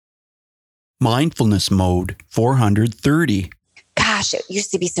Mindfulness Mode 430. Gosh, it used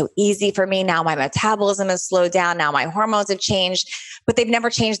to be so easy for me. Now my metabolism has slowed down. Now my hormones have changed, but they've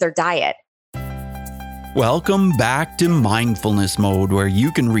never changed their diet. Welcome back to Mindfulness Mode, where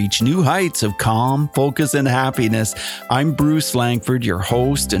you can reach new heights of calm, focus, and happiness. I'm Bruce Langford, your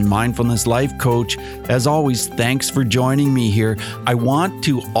host and mindfulness life coach. As always, thanks for joining me here. I want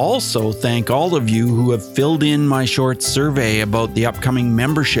to also thank all of you who have filled in my short survey about the upcoming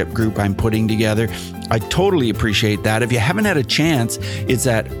membership group I'm putting together. I totally appreciate that. If you haven't had a chance, it's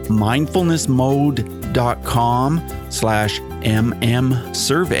at mindfulnessmode.com/MM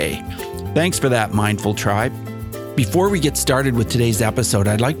survey. Thanks for that, Mindful Tribe. Before we get started with today's episode,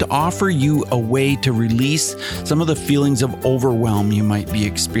 I'd like to offer you a way to release some of the feelings of overwhelm you might be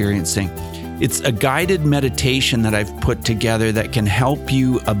experiencing. It's a guided meditation that I've put together that can help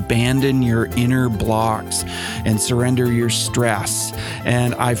you abandon your inner blocks and surrender your stress.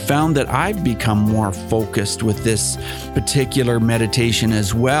 And I've found that I've become more focused with this particular meditation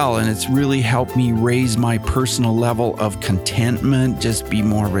as well. And it's really helped me raise my personal level of contentment, just be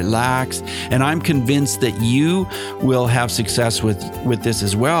more relaxed. And I'm convinced that you will have success with this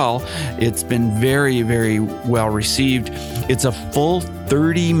as well. It's been very, very well received. It's a full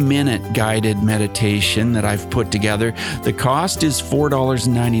 30-minute guided meditation that I've put together. The cost is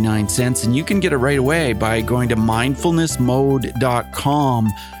 $4.99, and you can get it right away by going to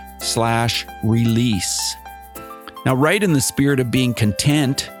mindfulnessmode.com/release. Now, right in the spirit of being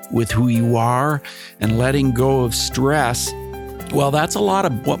content with who you are and letting go of stress, well, that's a lot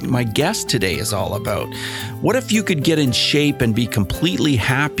of what my guest today is all about. What if you could get in shape and be completely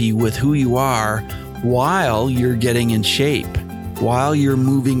happy with who you are while you're getting in shape? While you're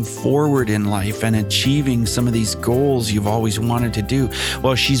moving forward in life and achieving some of these goals you've always wanted to do.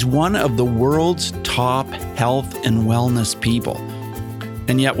 Well, she's one of the world's top health and wellness people.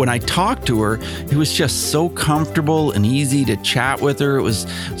 And yet when I talked to her, it was just so comfortable and easy to chat with her. It was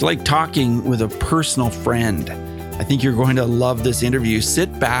like talking with a personal friend. I think you're going to love this interview.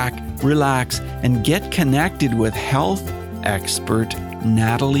 Sit back, relax, and get connected with health expert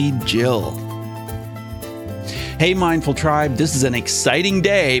Natalie Jill. Hey, Mindful Tribe, this is an exciting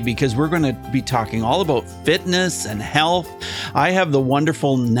day because we're going to be talking all about fitness and health. I have the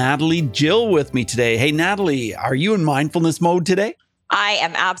wonderful Natalie Jill with me today. Hey, Natalie, are you in mindfulness mode today? I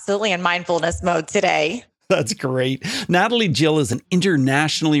am absolutely in mindfulness mode today. That's great. Natalie Jill is an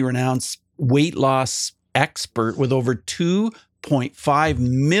internationally renowned weight loss expert with over 2.5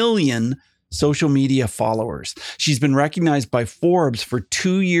 million social media followers. She's been recognized by Forbes for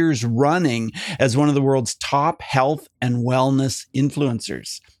 2 years running as one of the world's top health and wellness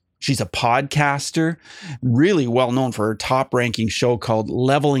influencers. She's a podcaster, really well known for her top ranking show called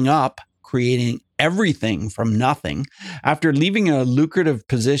Leveling Up, creating everything from nothing. After leaving a lucrative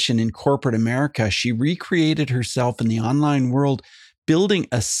position in corporate America, she recreated herself in the online world, building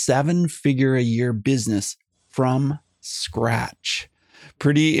a 7-figure-a-year business from scratch.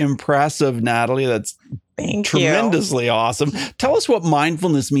 Pretty impressive, Natalie. That's tremendously awesome. Tell us what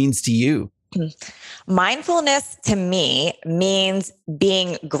mindfulness means to you. Mindfulness to me means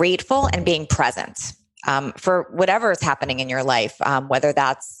being grateful and being present for whatever is happening in your life, whether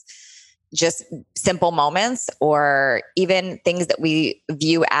that's just simple moments or even things that we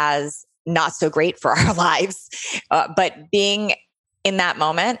view as not so great for our lives, but being in that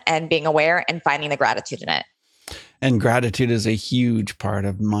moment and being aware and finding the gratitude in it. And gratitude is a huge part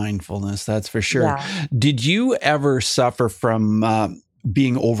of mindfulness, that's for sure. Yeah. Did you ever suffer from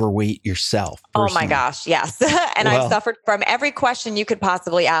being overweight yourself personally? Oh my gosh, yes. And I've suffered from every question you could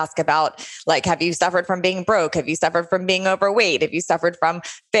possibly ask about, like, have you suffered from being broke? Have you suffered from being overweight? Have you suffered from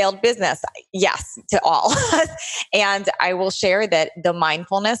failed business? Yes, to all. And I will share that the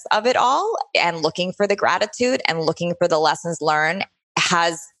mindfulness of it all and looking for the gratitude and looking for the lessons learned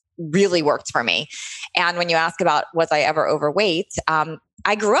has really worked for me. And when you ask about was I ever overweight,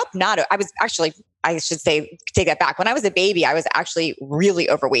 I grew up I should say, take that back. When I was a baby, I was actually really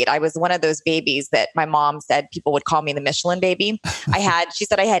overweight. I was one of those babies that my mom said people would call me the Michelin baby. She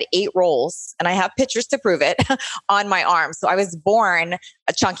said I had 8 rolls, and I have pictures to prove it on my arm. So I was born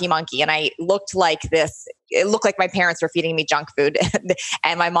a chunky monkey, and I looked like this. It looked like my parents were feeding me junk food.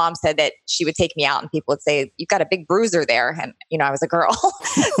 And my mom said that she would take me out and people would say, you've got a big bruiser there. And, I was a girl.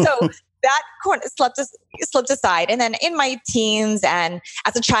 So that slipped aside. And then in my teens and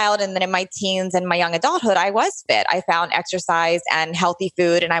as a child, and then in my teens and my young adulthood, I was fit. I found exercise and healthy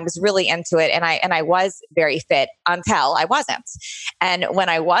food, and I was really into it. And I was very fit until I wasn't. And when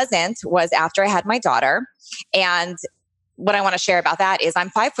I wasn't was after I had my daughter. And what I want to share about that is I'm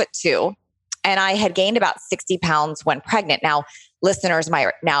 5'2", and I had gained about 60 pounds when pregnant. Now, listeners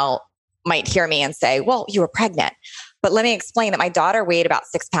might now might hear me and say, well, you were pregnant. But let me explain that my daughter weighed about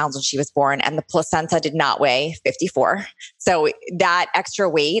 6 pounds when she was born, and the placenta did not weigh 54. So that extra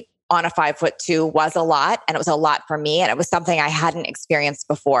weight on a 5'2" was a lot, and it was a lot for me. And it was something I hadn't experienced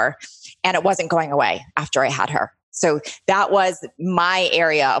before, and it wasn't going away after I had her. So that was my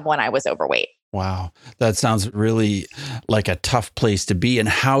area of when I was overweight. Wow. That sounds really like a tough place to be. And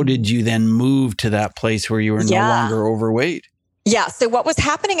how did you then move to that place where you were no longer overweight? Yeah. So what was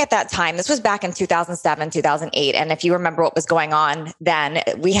happening at that time, this was back in 2007, 2008. And if you remember what was going on then,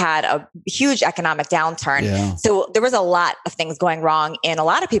 we had a huge economic downturn. Yeah. So there was a lot of things going wrong in a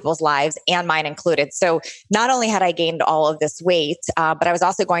lot of people's lives, and mine included. So not only had I gained all of this weight, but I was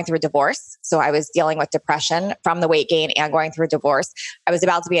also going through a divorce. So I was dealing with depression from the weight gain and going through a divorce. I was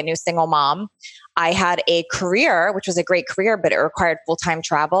about to be a new single mom. I had a career, which was a great career, but it required full-time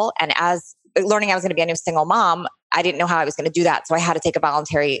travel. And as learning I was going to be a new single mom, I didn't know how I was going to do that. So I had to take a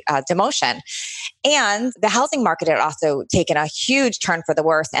voluntary demotion. And the housing market had also taken a huge turn for the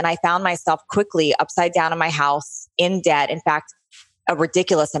worse. And I found myself quickly upside down in my house in debt. In fact, a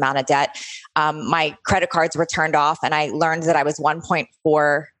ridiculous amount of debt. My credit cards were turned off, and I learned that I was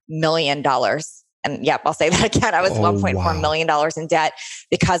 $1.4 million. And yep, I'll say that again. I was $1.4 million in debt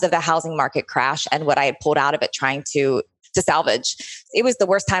because of the housing market crash and what I had pulled out of it trying to salvage. It was the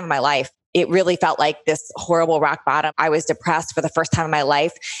worst time of my life. It really felt like this horrible rock bottom. I was depressed for the first time in my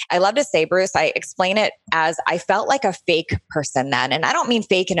life. I love to say, Bruce, I explain it as I felt like a fake person then. And I don't mean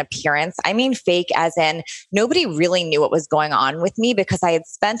fake in appearance. I mean fake as in nobody really knew what was going on with me, because I had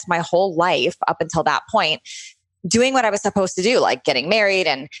spent my whole life up until that point doing what I was supposed to do, like getting married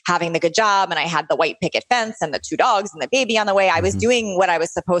and having the good job. And I had the white picket fence and the 2 dogs and the baby on the way. I was doing what I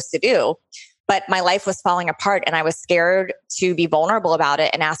was supposed to do. But my life was falling apart, and I was scared to be vulnerable about it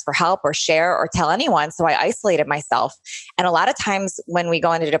and ask for help or share or tell anyone. So I isolated myself. And a lot of times when we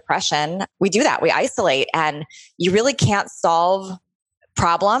go into depression, we do that. We isolate, and you really can't solve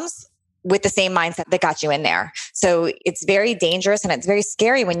problems with the same mindset that got you in there. So it's very dangerous, and it's very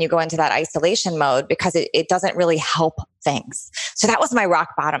scary when you go into that isolation mode, because it doesn't really help things. So that was my rock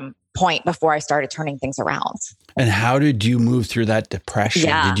bottom point before I started turning things around. And how did you move through that depression?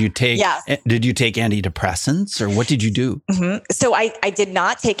 Did you take antidepressants, or what did you do? So I did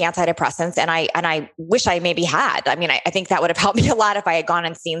not take antidepressants, and I wish I maybe had. I mean, I think that would have helped me a lot if I had gone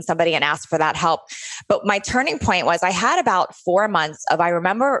and seen somebody and asked for that help. But my turning point was I had about 4 months of, I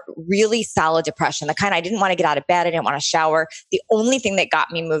remember, really solid depression, the kind I didn't want to get out of bed. I didn't want to shower. The only thing that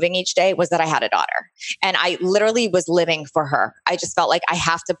got me moving each day was that I had a daughter, and I literally was living for her. I just felt like I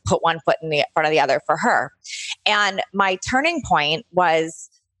have to put one foot in the front of the other for her. And my turning point was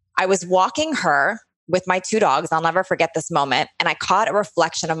I was walking her with my 2 dogs. I'll never forget this moment. And I caught a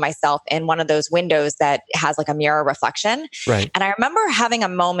reflection of myself in one of those windows that has like a mirror reflection. Right. And I remember having a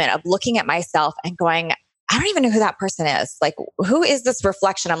moment of looking at myself and going, I don't even know who that person is. Like, who is this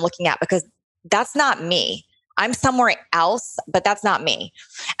reflection I'm looking at? Because that's not me. I'm somewhere else, but that's not me.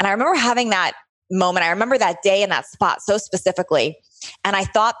 And I remember having that moment. I remember that day in that spot so specifically. And I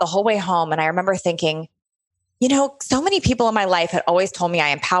thought the whole way home, and I remember thinking, you know, so many people in my life had always told me I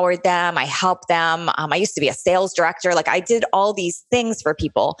empowered them, I helped them. I used to be a sales director. Like, I did all these things for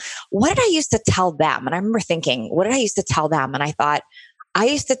people. What did I used to tell them? And I remember thinking, what did I used to tell them? And I thought, I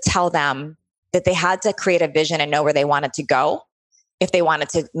used to tell them that they had to create a vision and know where they wanted to go if they wanted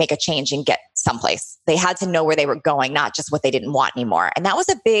to make a change and get someplace. They had to know where they were going, not just what they didn't want anymore. And that was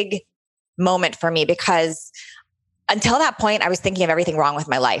a big moment for me, because until that point, I was thinking of everything wrong with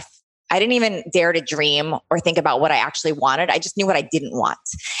my life. I didn't even dare to dream or think about what I actually wanted. I just knew what I didn't want.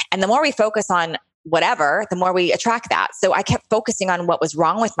 And the more we focus on whatever, the more we attract that. So I kept focusing on what was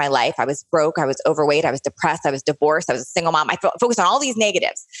wrong with my life. I was broke. I was overweight. I was depressed. I was divorced. I was a single mom. I focused on all these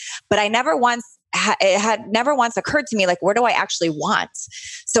negatives, but I never once it had never once occurred to me, like, where do I actually want?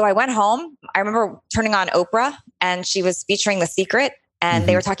 So I went home. I remember turning on Oprah, and she was featuring The Secret, and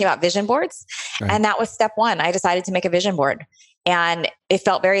they were talking about vision boards. Right. And that was step one. I decided to make a vision board, and it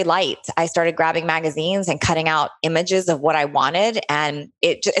felt very light. I started grabbing magazines and cutting out images of what I wanted. And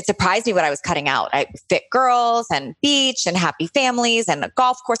it surprised me what I was cutting out. I fit girls and beach and happy families and a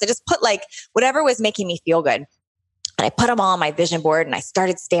golf course. I just put like whatever was making me feel good. And I put them all on my vision board, and I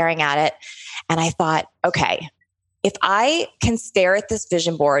started staring at it. And I thought, okay, if I can stare at this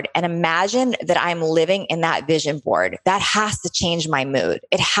vision board and imagine that I'm living in that vision board, that has to change my mood.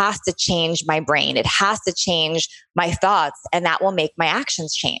 It has to change my brain. It has to change my thoughts, and that will make my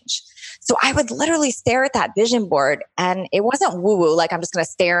actions change. So I would literally stare at that vision board, and it wasn't woo-woo, like I'm just going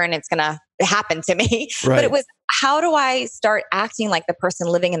to stare and it's going to happen to me. Right. But it was, how do I start acting like the person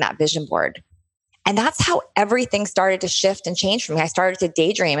living in that vision board? And that's how everything started to shift and change for me. I started to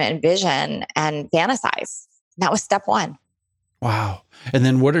daydream and envision and fantasize. That was step one. Wow. And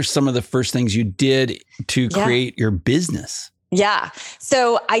then what are some of the first things you did to create your business? Yeah.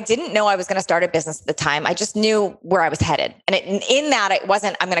 So I didn't know I was going to start a business at the time. I just knew where I was headed. And in that, it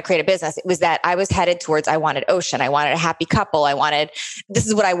wasn't, I'm going to create a business. It was that I was headed towards, I wanted ocean. I wanted a happy couple. This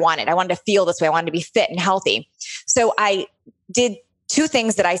is what I wanted. I wanted to feel this way. I wanted to be fit and healthy. So I did two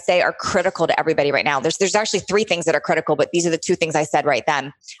things that I say are critical to everybody right now. There's actually three things that are critical, but these are the two things I said right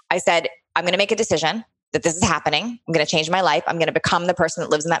then. I said, I'm going to make a decision that this is happening. I'm going to change my life. I'm going to become the person that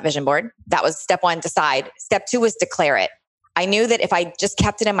lives in that vision board. That was step one, decide. Step two was declare it. I knew that if I just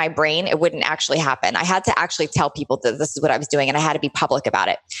kept it in my brain, it wouldn't actually happen. I had to actually tell people that this is what I was doing, and I had to be public about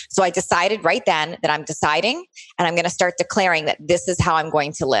it. So I decided right then that I'm deciding, and I'm going to start declaring that this is how I'm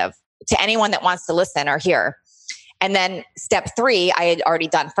going to live to anyone that wants to listen or hear. And then step three, I had already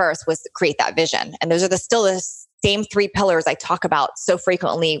done first, was to create that vision. And those are still the same three pillars I talk about so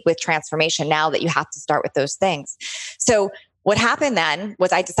frequently with transformation now, that you have to start with those things. So what happened then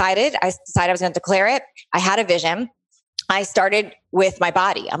was I decided I was going to declare it. I had a vision. I started with my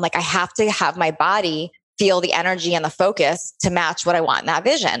body. I'm like, I have to have my body feel the energy and the focus to match what I want in that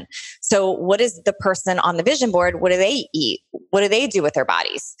vision. So what is the person on the vision board? What do they eat? What do they do with their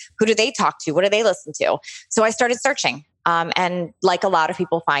bodies? Who do they talk to? What do they listen to? So I started searching. And like a lot of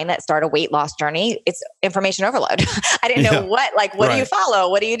people find that start a weight loss journey, it's information overload. I didn't know what do you follow?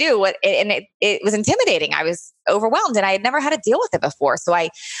 What do you do? It was intimidating. I was overwhelmed, and I had never had to deal with it before. So I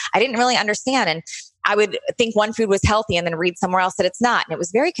didn't really understand. And I would think one food was healthy and then read somewhere else that it's not. And it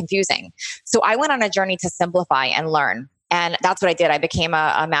was very confusing. So I went on a journey to simplify and learn. And that's what I did. I became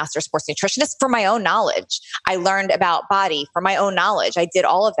a master sports nutritionist for my own knowledge. I learned about body for my own knowledge. I did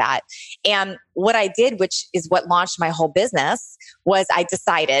all of that. And what I did, which is what launched my whole business, was I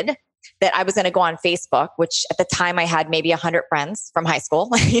decided that I was going to go on Facebook, which at the time I had maybe 100 friends from high school.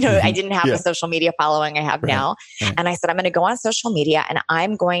 I didn't have the social media following I have now. Right. And I said, I'm going to go on social media and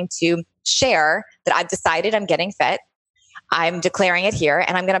I'm going to share that I've decided I'm getting fit. I'm declaring it here,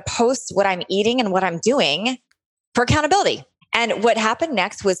 and I'm going to post what I'm eating and what I'm doing for accountability. And what happened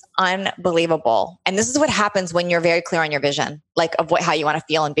next was unbelievable. And this is what happens when you're very clear on your vision, like of how you want to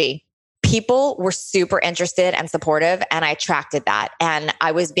feel and be. People were super interested and supportive, and I attracted that. And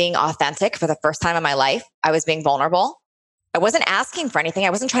I was being authentic for the first time in my life. I was being vulnerable. I wasn't asking for anything. I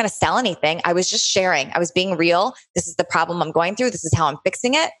wasn't trying to sell anything. I was just sharing. I was being real. This is the problem I'm going through. This is how I'm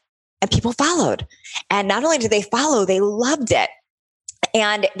fixing it. And people followed. And not only did they follow, they loved it.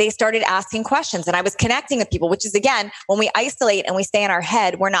 And they started asking questions, and I was connecting with people, which is, again, when we isolate and we stay in our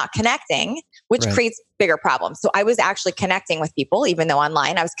head, we're not connecting, which creates bigger problems. So I was actually connecting with people, even though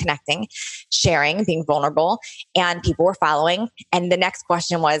online I was connecting, sharing, being vulnerable, and people were following. And the next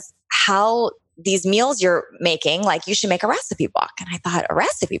question was, how these meals you're making, like you should make a recipe book. And I thought, a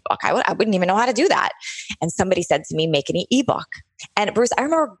recipe book? I wouldn't even know how to do that. And somebody said to me, make an ebook. And Bruce, I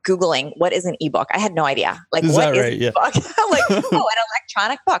remember Googling, what is an ebook? I had no idea. Like, what is an ebook? Like, an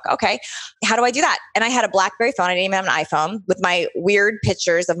electronic book. Okay. How do I do that? And I had a BlackBerry phone. I didn't even have an iPhone, with my weird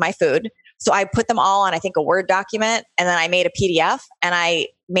pictures of my food. So I put them all on, I think, a Word document. And then I made a PDF, and I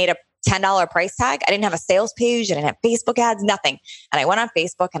made a $10 price tag. I didn't have a sales page. I didn't have Facebook ads, nothing. And I went on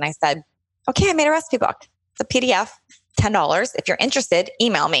Facebook and I said, okay, I made a recipe book. It's a PDF, $10. If you're interested,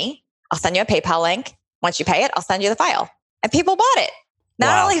 email me. I'll send you a PayPal link. Once you pay it, I'll send you the file. And people bought it.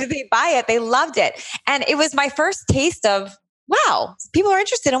 Not only did they buy it, they loved it. And it was my first taste of, wow, people are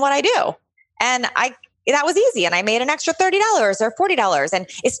interested in what I do. And that was easy. And I made an extra $30 or $40. And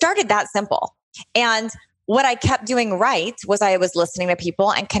it started that simple. And what I kept doing right was I was listening to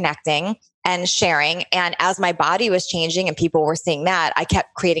people and connecting and sharing. And as my body was changing and people were seeing that, I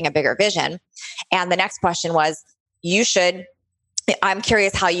kept creating a bigger vision. And the next question was, I'm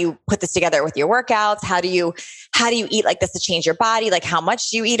curious how you put this together with your workouts. How do you eat like this to change your body? Like, how much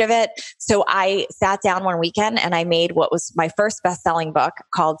do you eat of it? So I sat down one weekend and I made what was my first best-selling book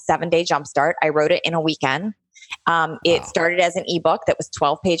called 7-Day Jumpstart. I wrote it in a weekend. It started as an ebook that was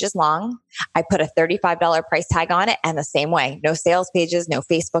 12 pages long. I put a $35 price tag on it, and the same way, no sales pages, no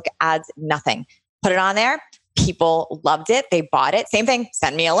Facebook ads, nothing. Put it on there. People loved it. They bought it. Same thing.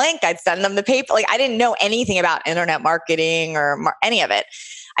 Send me a link. I'd send them the paper. Like, I didn't know anything about internet marketing or any of it.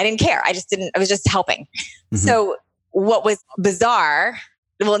 I didn't care. I was just helping. Mm-hmm. So what was bizarre,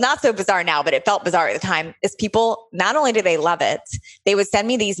 well, not so bizarre now, but it felt bizarre at the time, is people, not only did they love it, they would send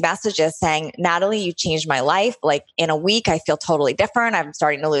me these messages saying, Natalie, you changed my life. Like, in a week, I feel totally different. I'm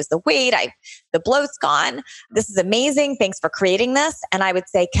starting to lose the weight. The bloat's gone. This is amazing. Thanks for creating this. And I would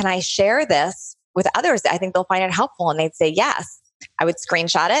say, can I share this with others? I think they'll find it helpful. And they'd say, yes. I would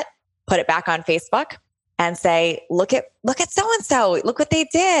screenshot it, put it back on Facebook and say, look at so-and-so, look what they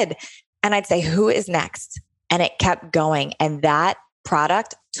did. And I'd say, who is next? And it kept going. And that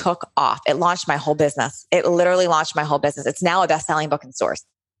product took off. It launched my whole business. It literally launched my whole business. It's now a best-selling book in stores.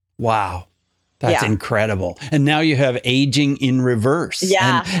 Wow. That's incredible. And now you have Aging in Reverse.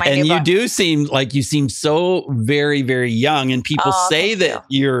 Yeah. And you do seem like you seem so very, very young. And people say that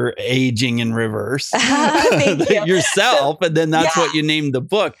you're aging in reverse yourself. And then that's what you named the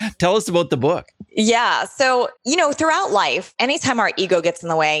book. Tell us about the book. Yeah. So, throughout life, anytime our ego gets in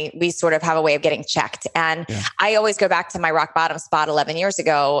the way, we sort of have a way of getting checked. And I always go back to my rock bottom spot 11 years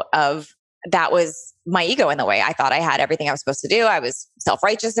ago of that was my ego in the way. I thought I had everything I was supposed to do. I was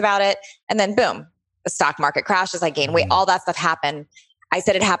self-righteous about it. And then boom, the stock market crashes. I gained weight. All that stuff happened. I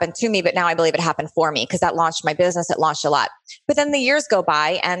said it happened to me, but now I believe it happened for me because that launched my business. It launched a lot. But then the years go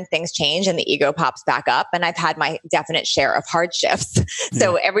by and things change and the ego pops back up. And I've had my definite share of hardships.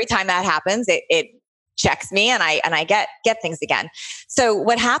 So every time that happens, it checks me and I get things again. So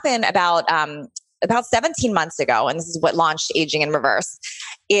what happened about 17 months ago, and this is what launched Aging in Reverse,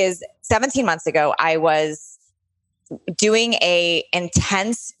 is 17 months ago, I was doing a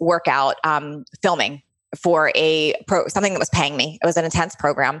intense workout, filming for something that was paying me. It was an intense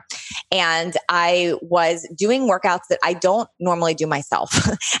program. And I was doing workouts that I don't normally do myself.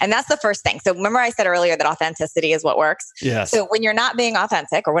 And that's the first thing. So remember I said earlier that authenticity is what works. Yes. So when you're not being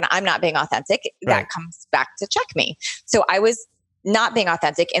authentic or when I'm not being authentic, that comes back to check me. So I was not being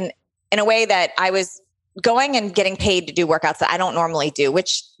authentic in a way that I was going and getting paid to do workouts that I don't normally do,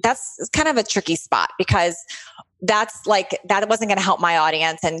 which that's kind of a tricky spot because that wasn't going to help my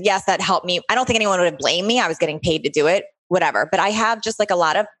audience. And yes, that helped me. I don't think anyone would blame me. I was getting paid to do it, whatever. But I have, just like a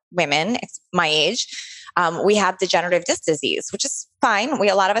lot of women my age, we have degenerative disc disease, which is fine.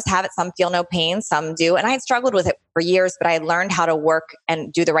 A lot of us have it. Some feel no pain, some do. And I had struggled with it for years, but I learned how to work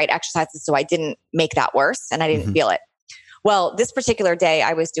and do the right exercises so I didn't make that worse and I didn't feel it. Well, this particular day,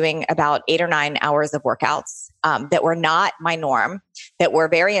 I was doing about 8 or 9 hours of workouts that were not my norm, that were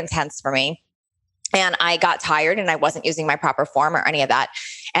very intense for me. And I got tired and I wasn't using my proper form or any of that.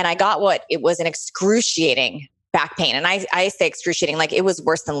 And I got it was an excruciating back pain. And I say excruciating, like it was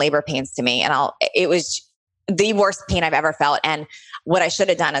worse than labor pains to me. And it was the worst pain I've ever felt. And what I should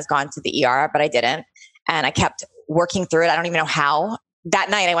have done is gone to the ER, but I didn't. And I kept working through it. I don't even know how.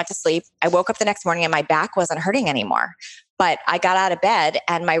 That night I went to sleep. I woke up the next morning and my back wasn't hurting anymore. But I got out of bed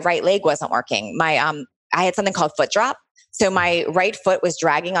and my right leg wasn't working. I had something called foot drop. So my right foot was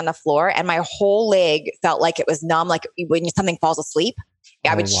dragging on the floor and my whole leg felt like it was numb. Like when something falls asleep,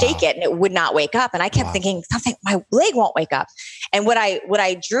 I would shake it and it would not wake up. And I kept thinking my leg won't wake up. And what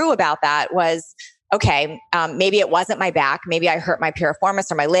I drew about that was, okay, maybe it wasn't my back. Maybe I hurt my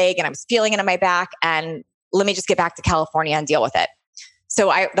piriformis or my leg and I was feeling it in my back. And let me just get back to California and deal with it.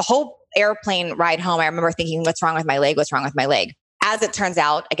 So the whole airplane ride home, I remember thinking, what's wrong with my leg? What's wrong with my leg? As it turns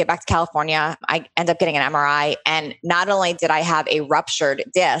out, I get back to California. I end up getting an MRI. And not only did I have a ruptured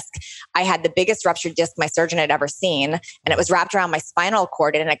disc, I had the biggest ruptured disc my surgeon had ever seen. And it was wrapped around my spinal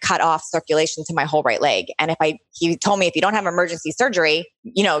cord and it cut off circulation to my whole right leg. And he told me, if you don't have emergency surgery,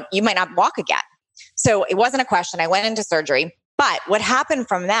 you might not walk again. So it wasn't a question. I went into surgery. But what happened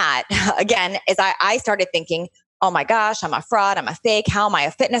from that, again, is I started thinking, oh my gosh, I'm a fraud, I'm a fake. How am I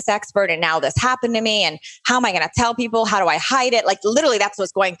a fitness expert? And now this happened to me. And how am I going to tell people? How do I hide it? Like literally that's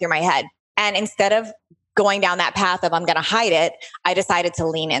what's going through my head. And instead of going down that path of I'm going to hide it, I decided to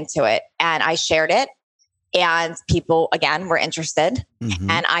lean into it and I shared it. And people, again, were interested.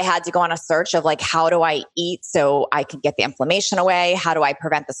 And I had to go on a search of like, how do I eat so I can get the inflammation away? How do I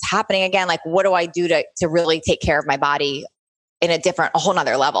prevent this happening again? Like, what do I do to really take care of my body in a whole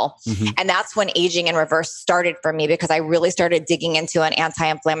nother level. And that's when Aging in Reverse started for me because I really started digging into an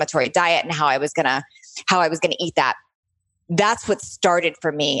anti-inflammatory diet and how I was going to eat that. That's what started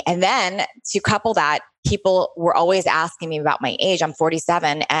for me. And then to couple that, people were always asking me about my age. I'm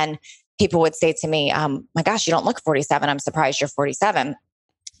 47 and people would say to me, my gosh, you don't look 47. I'm surprised you're 47.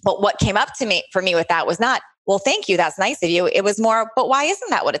 But what came up for me with that was not, well, thank you. That's nice of you. It was more, but why isn't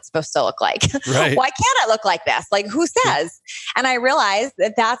that what it's supposed to look like? Right. Why can't it look like this? Like who says? And I realized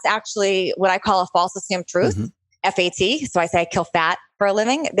that that's actually what I call a false assumed truth, FAT. So I say I kill fat for a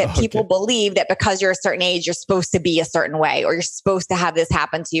living, that people believe that because you're a certain age, you're supposed to be a certain way, or you're supposed to have this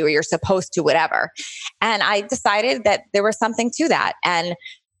happen to you, or you're supposed to whatever. And I decided that there was something to that. And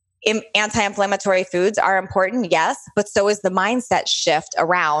anti-inflammatory foods are important, yes, but so is the mindset shift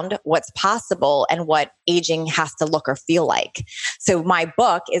around what's possible and what aging has to look or feel like. So my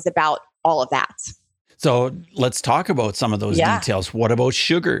book is about all of that. So let's talk about some of those details. What about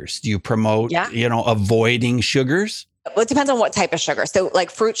sugars? Do you promote, avoiding sugars? Well, it depends on what type of sugar. So like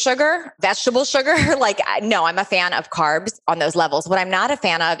fruit sugar, vegetable sugar, no, I'm a fan of carbs on those levels. What I'm not a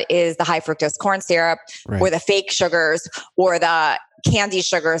fan of is the high fructose corn syrup or the fake sugars or the candy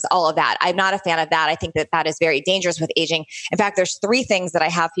sugars, all of that. I'm not a fan of that. I think that is very dangerous with aging. In fact, there's 3 things that I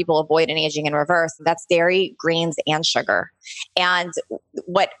have people avoid in aging in reverse. That's dairy, grains, and sugar. And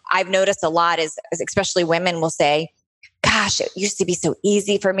what I've noticed a lot is especially women will say, gosh, it used to be so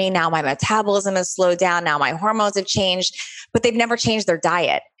easy for me. Now my metabolism has slowed down. Now my hormones have changed, but they've never changed their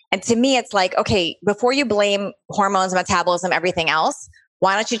diet. And to me, it's like, okay, before you blame hormones, metabolism, everything else,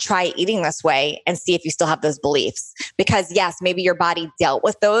 why don't you try eating this way and see if you still have those beliefs? Because yes, maybe your body dealt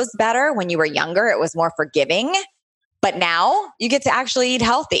with those better when you were younger. It was more forgiving. But now you get to actually eat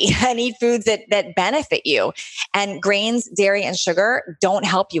healthy and eat foods that benefit you. And grains, dairy, and sugar don't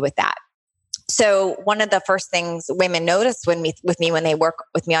help you with that. So one of the first things women notice with me when they work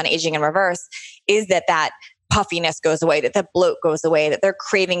with me on aging in reverse is that puffiness goes away, that the bloat goes away, that their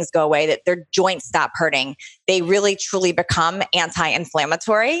cravings go away, that their joints stop hurting. They really truly become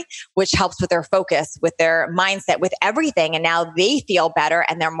anti-inflammatory, which helps with their focus, with their mindset, with everything. And now they feel better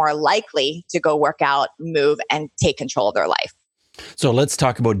and they're more likely to go work out, move, and take control of their life. So let's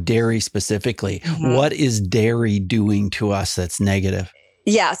talk about dairy specifically. Mm-hmm. What is dairy doing to us that's negative?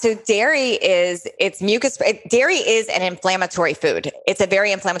 Yeah. So dairy it's mucus. Dairy is an inflammatory food. It's a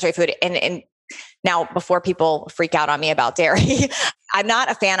very inflammatory food. And now before people freak out on me about dairy, I'm not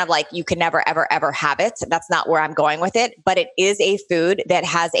a fan of you can never, ever, ever have it. That's not where I'm going with it. But it is a food that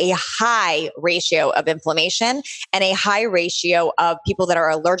has a high ratio of inflammation and a high ratio of people that are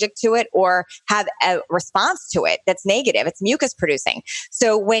allergic to it or have a response to it that's negative. It's mucus producing.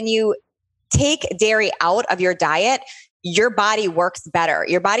 So when you take dairy out of your diet, your body works better.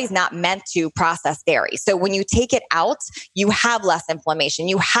 Your body's not meant to process dairy. So when you take it out, you have less inflammation,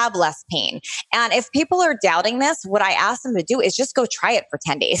 you have less pain. And if people are doubting this, what I ask them to do is just go try it for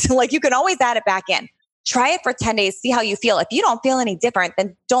 10 days. You can always add it back in. Try it for 10 days, see how you feel. If you don't feel any different,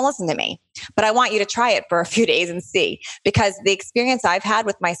 then don't listen to me. But I want you to try it for a few days and see, because the experience I've had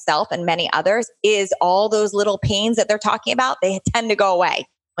with myself and many others is all those little pains that they're talking about, they tend to go away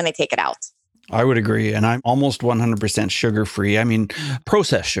when they take it out. I would agree. And I'm almost 100% sugar-free. I mean,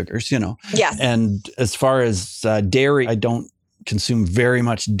 processed sugars, Yes. And as far as dairy, I don't consume very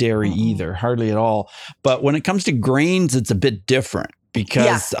much dairy either, hardly at all. But when it comes to grains, it's a bit different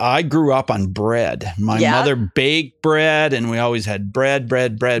because I grew up on bread. My mother baked bread and we always had bread,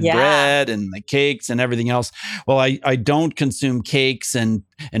 and the cakes and everything else. Well, I don't consume cakes and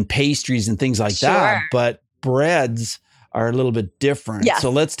pastries and things like that, but breads are a little bit different. Yes, so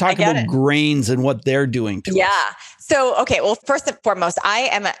let's talk about grains and what they're doing to us. So, okay. Well, first and foremost,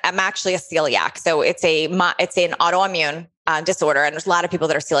 I'm actually a celiac. So it's an autoimmune disorder. And there's a lot of people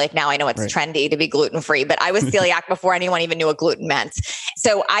that are celiac now. I know it's trendy to be gluten-free, but I was celiac before anyone even knew what gluten meant.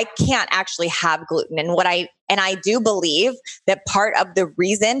 So I can't actually have gluten. And I do believe that part of the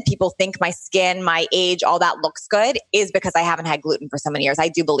reason people think my skin, my age, all that looks good is because I haven't had gluten for so many years. I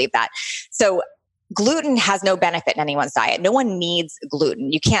do believe that. So gluten has no benefit in anyone's diet. No one needs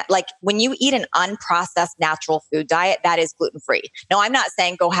gluten. You can't, when you eat an unprocessed natural food diet, that is gluten-free. No, I'm not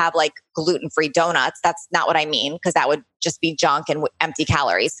saying go have gluten-free donuts. That's not what I mean, because that would just be junk and empty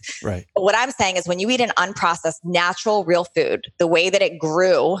calories. Right. But what I'm saying is when you eat an unprocessed, natural, real food, the way that it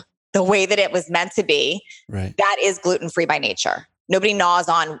grew, the way that it was meant to be, that is gluten-free by nature. Nobody gnaws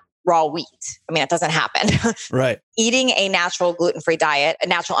on raw wheat. I mean, it doesn't happen. Right. Eating a natural gluten-free diet, a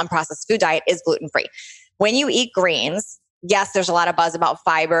natural unprocessed food diet is gluten-free. When you eat grains, yes, there's a lot of buzz about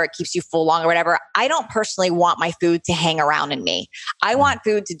fiber. It keeps you full long or whatever. I don't personally want my food to hang around in me. I want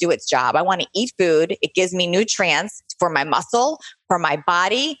food to do its job. I want to eat food. It gives me nutrients for my muscle, for my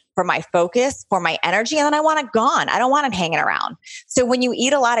body, for my focus, for my energy. And then I want it gone. I don't want it hanging around. So when you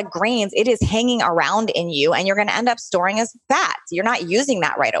eat a lot of grains, it is hanging around in you and you're going to end up storing as fat. You're not using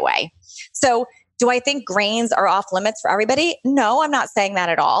that right away. So do I think grains are off limits for everybody? No, I'm not saying that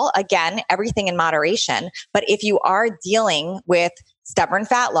at all. Again, everything in moderation. But if you are dealing with stubborn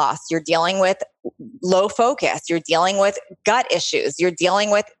fat loss, you're dealing with low focus, you're dealing with gut issues, you're dealing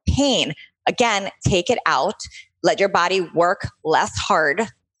with pain, again, take it out. Let your body work less hard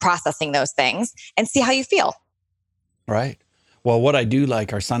processing those things and see how you feel. Right. Well, what I do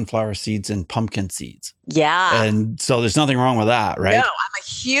like are sunflower seeds and pumpkin seeds. Yeah. And so there's nothing wrong with that, right? No, I'm a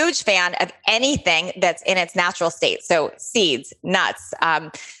huge fan of anything that's in its natural state. So seeds, nuts,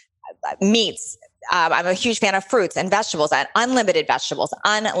 meats. I'm a huge fan of fruits and vegetables and unlimited vegetables.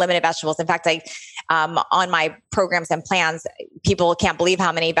 In fact, on my programs and plans, people can't believe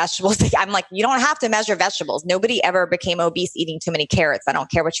how many vegetables. I'm like, you don't have to measure vegetables. Nobody ever became obese eating too many carrots. I don't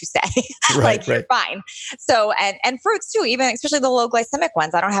care what you say. Like you're fine. So, and fruits too, even especially the low glycemic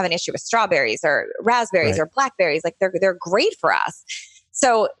ones. I don't have an issue with strawberries or raspberries or blackberries. Like they're great for us.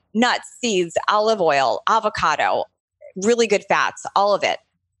 So nuts, seeds, olive oil, avocado, really good fats, all of it.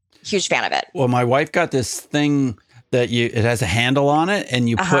 Huge fan of it. Well, my wife got this thing that it has a handle on it and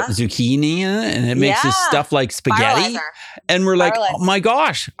you put zucchini in it and it makes this stuff like spaghetti. And we're like, oh my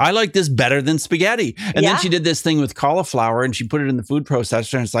gosh, I like this better than spaghetti. And then she did this thing with cauliflower and she put it in the food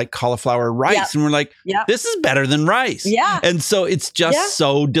processor and it's like cauliflower rice. And we're like, this is better than rice. And so it's just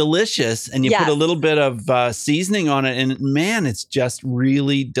so delicious. And you put a little bit of seasoning on it and man, it's just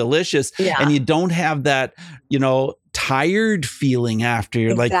really delicious. And you don't have that, tired feeling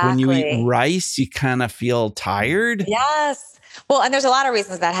after. Like when you eat rice, you kind of feel tired. Yes. Well, and there's a lot of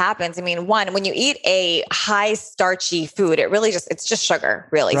reasons that happens. I mean, one, when you eat a high starchy food, it's just sugar,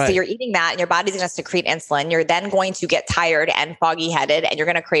 really. So you're eating that and your body's going to secrete insulin. You're then going to get tired and foggy headed and you're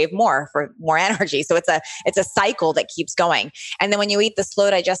going to crave more for more energy. So it's a cycle that keeps going. And then when you eat the slow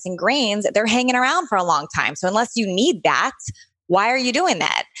digesting grains, they're hanging around for a long time. So unless you need that, why are you doing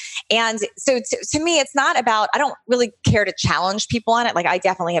that? And so to me, it's not about, I don't really care to challenge people on it. Like I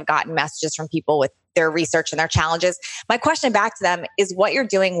definitely have gotten messages from people with their research and their challenges. My question back to them is what you're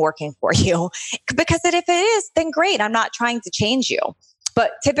doing working for you? Because if it is, then great. I'm not trying to change you.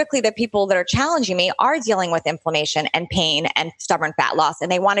 But typically the people that are challenging me are dealing with inflammation and pain and stubborn fat loss.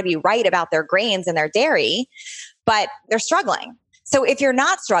 And they want to be right about their grains and their dairy, but they're struggling. So if you're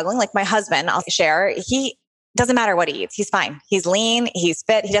not struggling, like my husband, I'll share, he doesn't matter what he eats. He's fine. He's lean. He's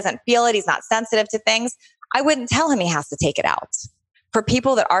fit. He doesn't feel it. He's not sensitive to things. I wouldn't tell him he has to take it out. For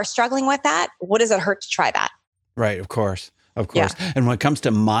people that are struggling with that, what does it hurt to try that? Right. Of course. And when it comes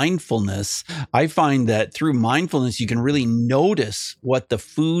to mindfulness, I find that through mindfulness, you can really notice what the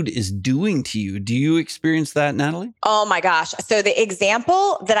food is doing to you. Do you experience that, Natalie? Oh my gosh. So the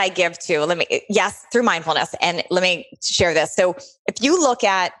example that I give to, through mindfulness. And let me share this. So if you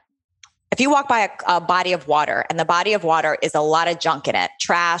walk by a body of water and the body of water is a lot of junk in it,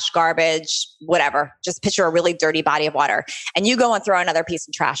 trash, garbage, whatever, just picture a really dirty body of water and you go and throw another piece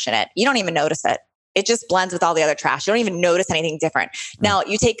of trash in it. You don't even notice it. It just blends with all the other trash. You don't even notice anything different. Now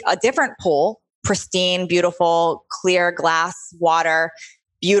you take a different pool, pristine, beautiful, clear glass water,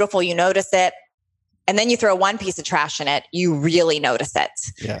 beautiful. You notice it. And then you throw one piece of trash in it. You really notice it.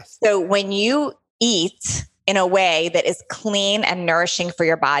 Yes. So when you eat in a way that is clean and nourishing for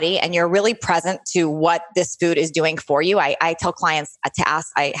your body, and you're really present to what this food is doing for you. I tell clients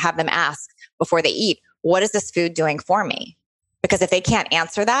I have them ask before they eat, what is this food doing for me? Because if they can't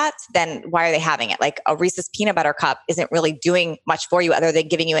answer that, then why are they having it? Like a Reese's peanut butter cup isn't really doing much for you other than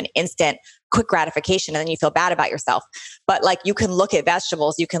giving you an instant quick gratification and then you feel bad about yourself. But like you can look at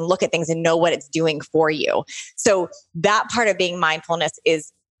vegetables, you can look at things and know what it's doing for you. So that part of being mindfulness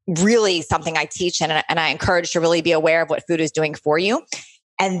is really something I teach and I encourage to really be aware of what food is doing for you.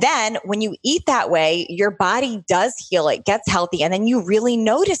 And then when you eat that way, your body does heal, it gets healthy, and then you really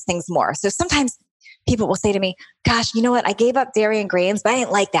notice things more. So sometimes people will say to me, gosh, you know what? I gave up dairy and grains, but I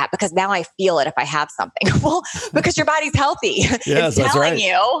didn't like that because now I feel it if I have something. Well, because your body's healthy. Yes, it's telling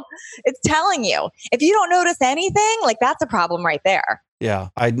you. It's telling you. If you don't notice anything, like that's a problem right there. Yeah.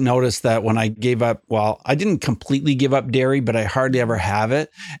 I noticed that when I gave up, I didn't completely give up dairy, but I hardly ever have it,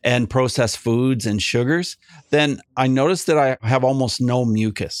 and processed foods and sugars. Then I noticed that I have almost no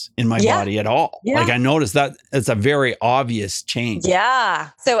mucus in my body at all. Yeah. Like I noticed that it's a very obvious change. Yeah.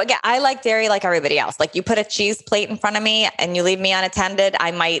 So again, I like dairy like everybody else. Like you put a cheese plate in front of me and you leave me unattended,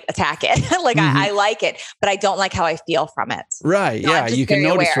 I might attack it. I like it, but I don't like how I feel from it. Right. So yeah. You can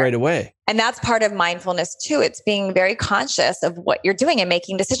notice right away. And that's part of mindfulness too. It's being very conscious of what you're doing and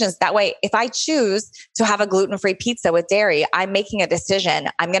making decisions. That way, if I choose to have a gluten-free pizza with dairy, I'm making a decision.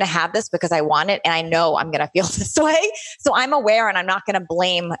 I'm going to have this because I want it. And I know I'm going to feel this way. So I'm aware and I'm not going to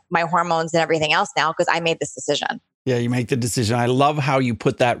blame my hormones and everything else now because I made this decision. Yeah, you make the decision. I love how you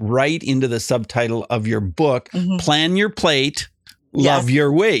put that right into the subtitle of your book, Plan Your Plate. Love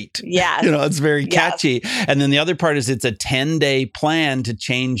your weight. Yes. It's very catchy. Yes. And then the other part is it's a 10-day plan to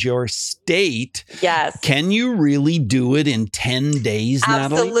change your state. Yes. Can you really do it in 10 days,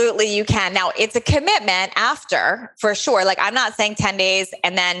 Natalie? Absolutely, you can. Now, it's a commitment after, for sure. Like, I'm not saying 10 days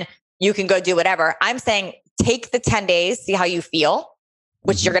and then you can go do whatever. I'm saying take the 10 days, see how you feel,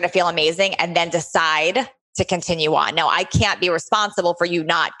 which you're going to feel amazing, and then decide to continue on. Now, I can't be responsible for you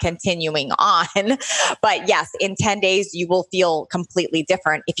not continuing on, but yes, in 10 days, you will feel completely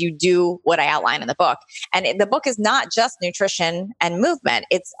different if you do what I outline in the book. And the book is not just nutrition and movement.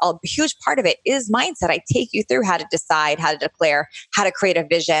 It's a huge part of it is mindset. I take you through how to decide, how to declare, how to create a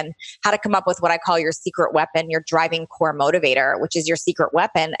vision, how to come up with what I call your secret weapon, your driving core motivator, which is your secret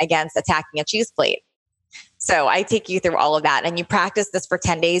weapon against attacking a cheese plate. So I take you through all of that, and you practice this for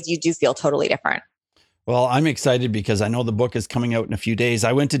 10 days, you do feel totally different. Well, I'm excited because I know the book is coming out in a few days.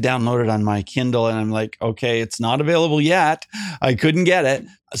 I went to download it on my Kindle and I'm like, okay, it's not available yet. I couldn't get it.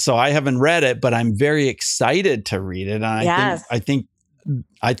 So I haven't read it, but I'm very excited to read it. And yes. I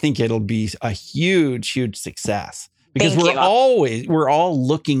think it'll be a huge, huge success because Thank we're all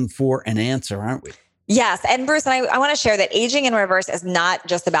looking for an answer, aren't we? Yes. And Bruce, and I want to share that aging in reverse is not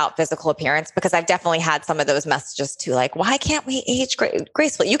just about physical appearance, because I've definitely had some of those messages too, like, why can't we age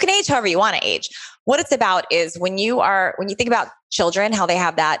gracefully? You can age however you want to age. What it's about is when you think about children, how they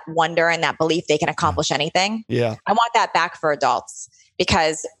have that wonder and that belief they can accomplish anything. Yeah. I want that back for adults,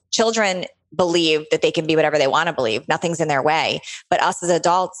 because children believe that they can be whatever they want to believe. Nothing's in their way. But us as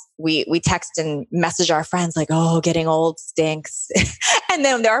adults, we text and message our friends like, oh, getting old stinks. And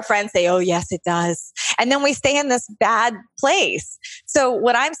then our friends say, oh, yes, it does. And then we stay in this bad place. So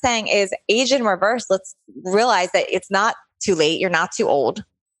what I'm saying is age in reverse. Let's realize that it's not too late. You're not too old.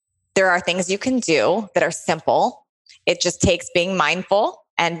 There are things you can do that are simple. It just takes being mindful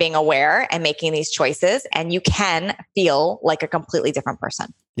and being aware and making these choices, and you can feel like a completely different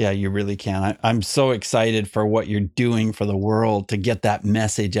person. Yeah, you really can. I'm so excited for what you're doing for the world to get that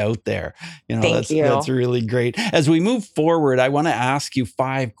message out there. Thank you. That's really great. As we move forward, I want to ask you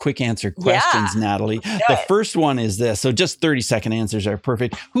 5 quick answer questions, Natalie. The first one is this. So just 30-second answers are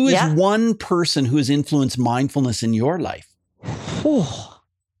perfect. Who is one person who has influenced mindfulness in your life? Oh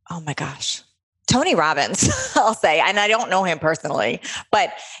my gosh. Tony Robbins, I'll say, and I don't know him personally,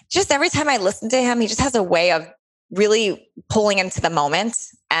 but just every time I listen to him, he just has a way of really pulling into the moment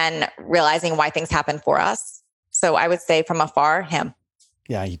and realizing why things happen for us. So I would say from afar, him.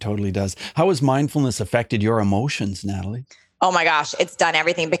 Yeah, he totally does. How has mindfulness affected your emotions, Natalie? Oh my gosh, it's done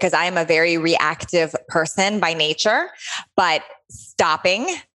everything, because I am a very reactive person by nature, but stopping,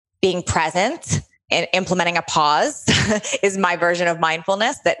 being present, and implementing a pause is my version of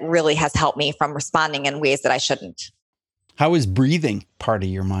mindfulness that really has helped me from responding in ways that I shouldn't. How is breathing part of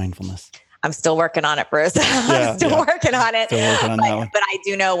your mindfulness? I'm still working on it, Bruce. I'm still working on it. But I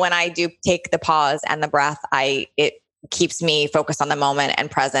do know when I do take the pause and the breath, it keeps me focused on the moment and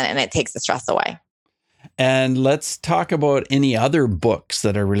present, and it takes the stress away. And let's talk about any other books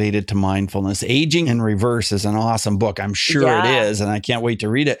that are related to mindfulness. Aging in Reverse is an awesome book. I'm sure it is, and I can't wait to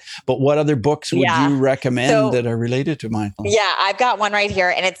read it. But what other books would you recommend that are related to mindfulness? Yeah, I've got one right here,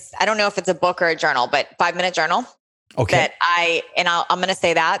 and I don't know if it's a book or a journal, but 5-minute journal. Okay. I'm going to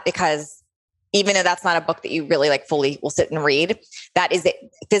say that because even though that's not a book that you really fully will sit and read, that is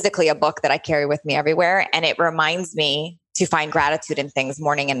physically a book that I carry with me everywhere. And it reminds me to find gratitude in things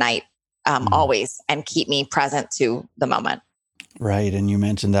morning and night. Always, and keep me present to the moment. Right. And you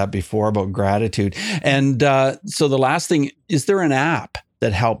mentioned that before about gratitude. And so the last thing, is there an app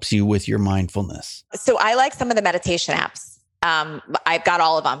that helps you with your mindfulness? So I like some of the meditation apps. I've got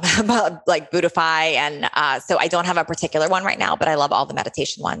all of them, like Buddhify. And so I don't have a particular one right now, but I love all the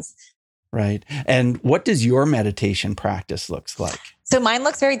meditation ones. Right. And what does your meditation practice looks like? So mine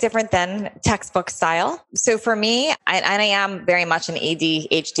looks very different than textbook style. So for me, I am very much an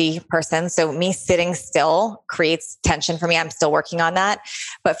ADHD person. So me sitting still creates tension for me. I'm still working on that.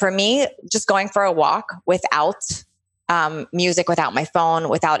 But for me, just going for a walk without music, without my phone,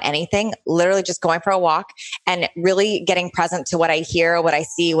 without anything, literally just going for a walk and really getting present to what I hear, what I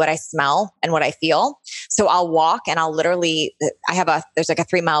see, what I smell, and what I feel. So I'll walk and I'll literally, there's like a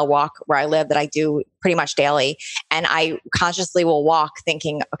 3-mile walk where I live that I do pretty much daily. And I consciously will walk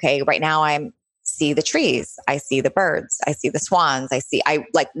thinking, okay, right now I see the trees. I see the birds. I see the swans. I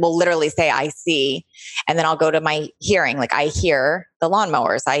will literally say I see, and then I'll go to my hearing. Like I hear the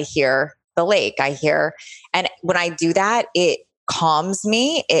lawnmowers. I hear the lake. And when I do that, it calms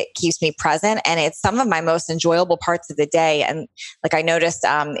me, it keeps me present, and it's some of my most enjoyable parts of the day. And I noticed,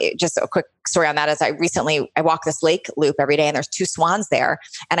 just a quick story on that is I walk this lake loop every day and there's 2 swans there.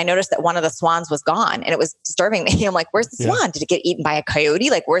 And I noticed that one of the swans was gone and it was disturbing me. I'm like, where's the swan? Did it get eaten by a coyote?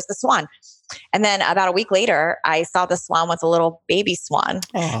 Where's the swan? And then about a week later, I saw the swan with a little baby swan.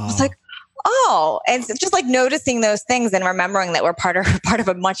 I was like, oh, and it's just noticing those things and remembering that we're part of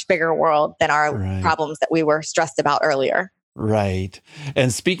a much bigger world than our problems that we were stressed about earlier. Right.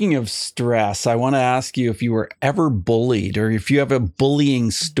 And speaking of stress, I want to ask you if you were ever bullied or if you have a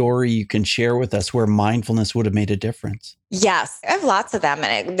bullying story you can share with us where mindfulness would have made a difference. Yes, I have lots of them,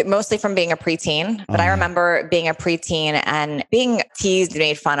 and mostly from being a preteen. But I remember being a preteen and being teased and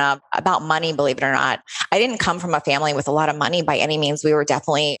made fun of about money, believe it or not. I didn't come from a family with a lot of money by any means. We were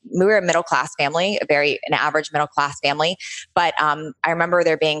a middle-class family, an average middle-class family. But I remember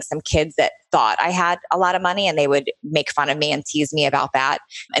there being some kids that thought I had a lot of money and they would make fun of me and tease me about that.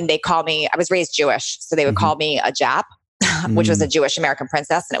 And they call me, I was raised Jewish, so they would call me a Jap. Which was a Jewish American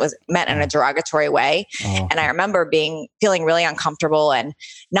princess, and it was meant in a derogatory way. And I remember feeling really uncomfortable and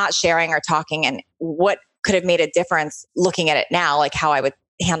not sharing or talking. And what could have made a difference looking at it now, like how I would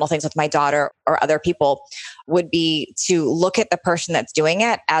handle things with my daughter or other people, would be to look at the person that's doing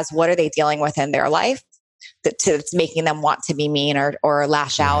it as what are they dealing with in their life that's making them want to be mean or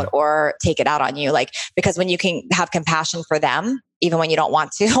lash out or take it out on you. Like, because when you can have compassion for them, even when you don't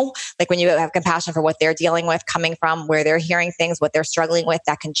want to, like when you have compassion for what they're dealing with, coming from where they're hearing things, what they're struggling with,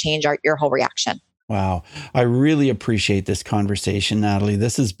 that can change your whole reaction. Wow. I really appreciate this conversation, Natalie.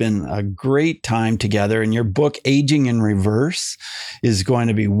 This has been a great time together, and your book, Aging in Reverse, is going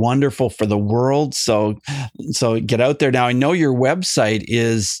to be wonderful for the world. So get out there now. I know your website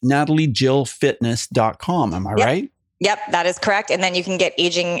is nataliejillfitness.com. Am I right? Yep, that is correct. And then you can get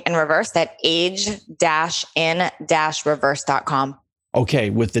Aging in Reverse at age-in-reverse.com. Okay,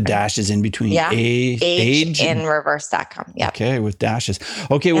 with the dashes in between. Yeah. Ageinreverse.com. Yeah. Okay, with dashes.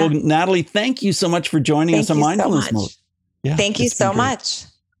 Okay, well, Natalie, thank you so much for joining us on Mindfulness Mode. Yeah, thank you so much.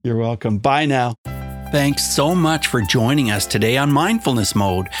 You're welcome. Bye now. Thanks so much for joining us today on Mindfulness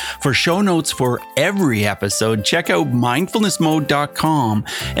Mode. For show notes for every episode, check out mindfulnessmode.com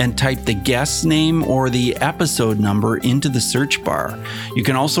and type the guest's name or the episode number into the search bar. You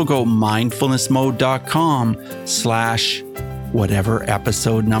can also go mindfulnessmode.com/whatever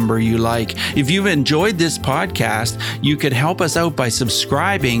episode number you like. If you've enjoyed this podcast, you could help us out by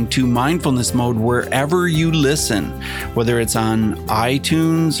subscribing to Mindfulness Mode wherever you listen, whether it's on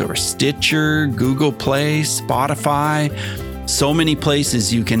iTunes or Stitcher, Google Play, Spotify, so many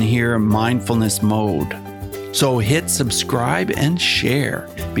places you can hear Mindfulness Mode. So hit subscribe and share,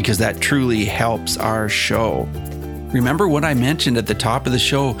 because that truly helps our show. Remember what I mentioned at the top of the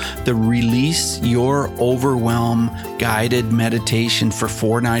show, the Release Your Overwhelm guided meditation for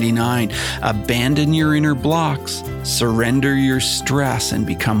 $4.99. Abandon your inner blocks, surrender your stress, and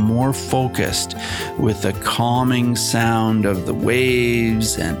become more focused with the calming sound of the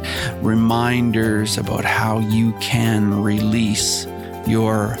waves and reminders about how you can release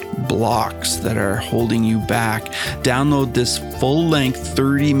your blocks that are holding you back. Download this full-length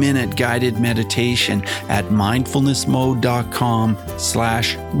 30-minute guided meditation at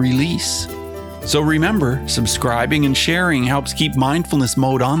mindfulnessmode.com/release. So remember, subscribing and sharing helps keep Mindfulness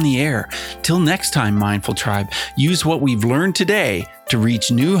Mode on the air. Till next time, Mindful Tribe, use what we've learned today to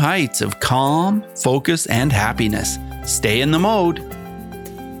reach new heights of calm, focus, and happiness. Stay in the mode.